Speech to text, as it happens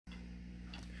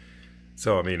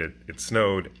So, I mean, it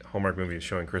snowed. Hallmark Movies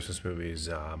showing Christmas movies.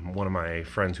 One of my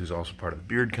friends, who's also part of the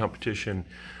beard competition,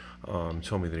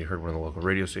 told me that he heard one of the local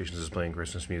radio stations is playing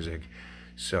Christmas music.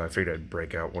 So I figured I'd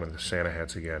break out one of the Santa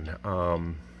hats again. I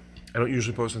don't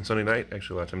usually post on Sunday night.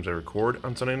 Actually, a lot of times I record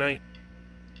on Sunday night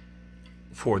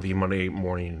for the Monday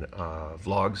morning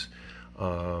vlogs.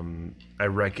 I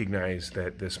recognize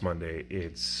that this Monday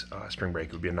it's spring break.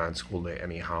 It would be a non-school day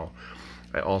anyhow.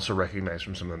 I also recognize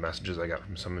from some of the messages I got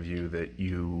from some of you that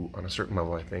you, on a certain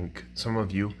level, I think some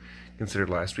of you considered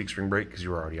last week spring break because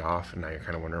you were already off, and now you're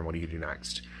kind of wondering what do you do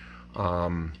next.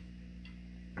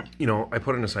 You know, I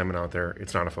put an assignment out there.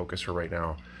 It's not a focus for right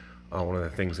now. One of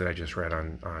the things that I just read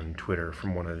on Twitter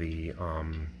from one of the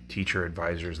teacher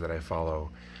advisors that I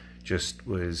follow just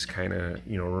was kind of,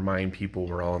 you know, remind people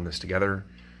we're all in this together.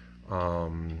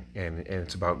 And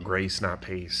it's about grace, not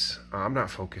pace. I'm not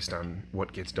focused on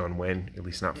what gets done when, at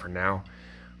least not for now.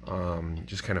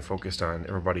 Just kind of focused on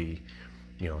everybody,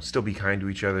 you know, still be kind to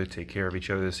each other, take care of each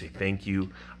other, say thank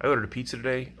you. I ordered a pizza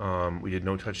today. We did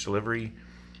no-touch delivery,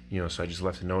 you know, so I just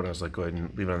left a note. I was like, go ahead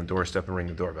and leave it on the doorstep and ring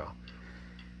the doorbell.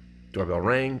 Doorbell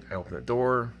rang, I opened the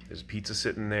door, there's a pizza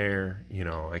sitting there, you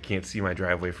know, I can't see my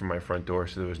driveway from my front door,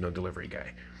 so there was no delivery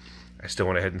guy. I still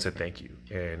went ahead and said thank you,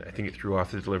 and I think it threw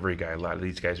off the delivery guy. A lot of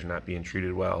these guys are not being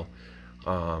treated well,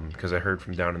 because I heard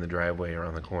from down in the driveway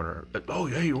around the corner, oh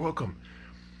yeah, you're welcome.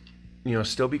 You know,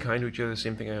 still be kind to each other,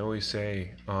 same thing I always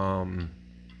say.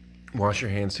 Wash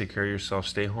your hands, take care of yourself,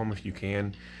 stay home if you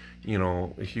can. You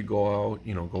know, if you go out,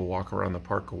 you know, go walk around the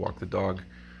park, go walk the dog.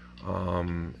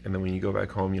 And then when you go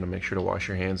back home, you know, make sure to wash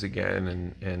your hands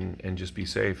again and just be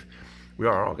safe. We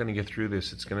are all going to get through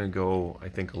this. It's going to go, I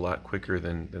think, a lot quicker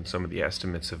than some of the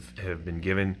estimates have been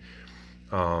given.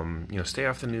 You know, stay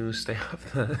off the news,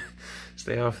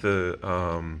 stay off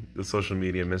the social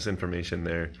media misinformation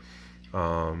there.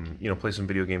 You know, play some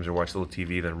video games or watch a little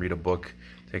TV, then read a book,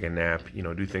 take a nap, you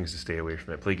know, do things to stay away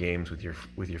from it. Play games with your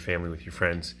family, with your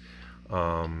friends, you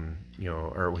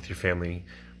know, or with your family.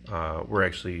 We're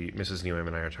actually, Mrs. Neiweem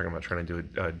and I are talking about trying to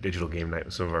do a digital game night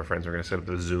with some of our friends. We're going to set up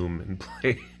a Zoom and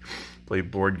play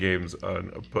board games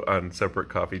on separate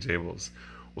coffee tables.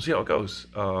 We'll see how it goes.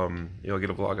 You'll get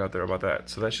a vlog out there about that.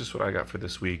 So that's just what I got for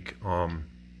this week. Like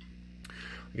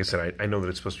I said, I know that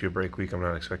it's supposed to be a break week. I'm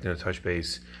not expecting to touch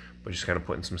base, but just kind of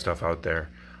putting some stuff out there,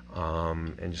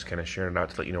 and just kind of sharing it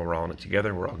out to let you know we're all in it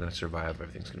together. We're all going to survive.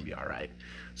 Everything's going to be all right.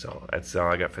 So that's all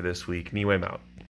I got for this week. Neiweem out.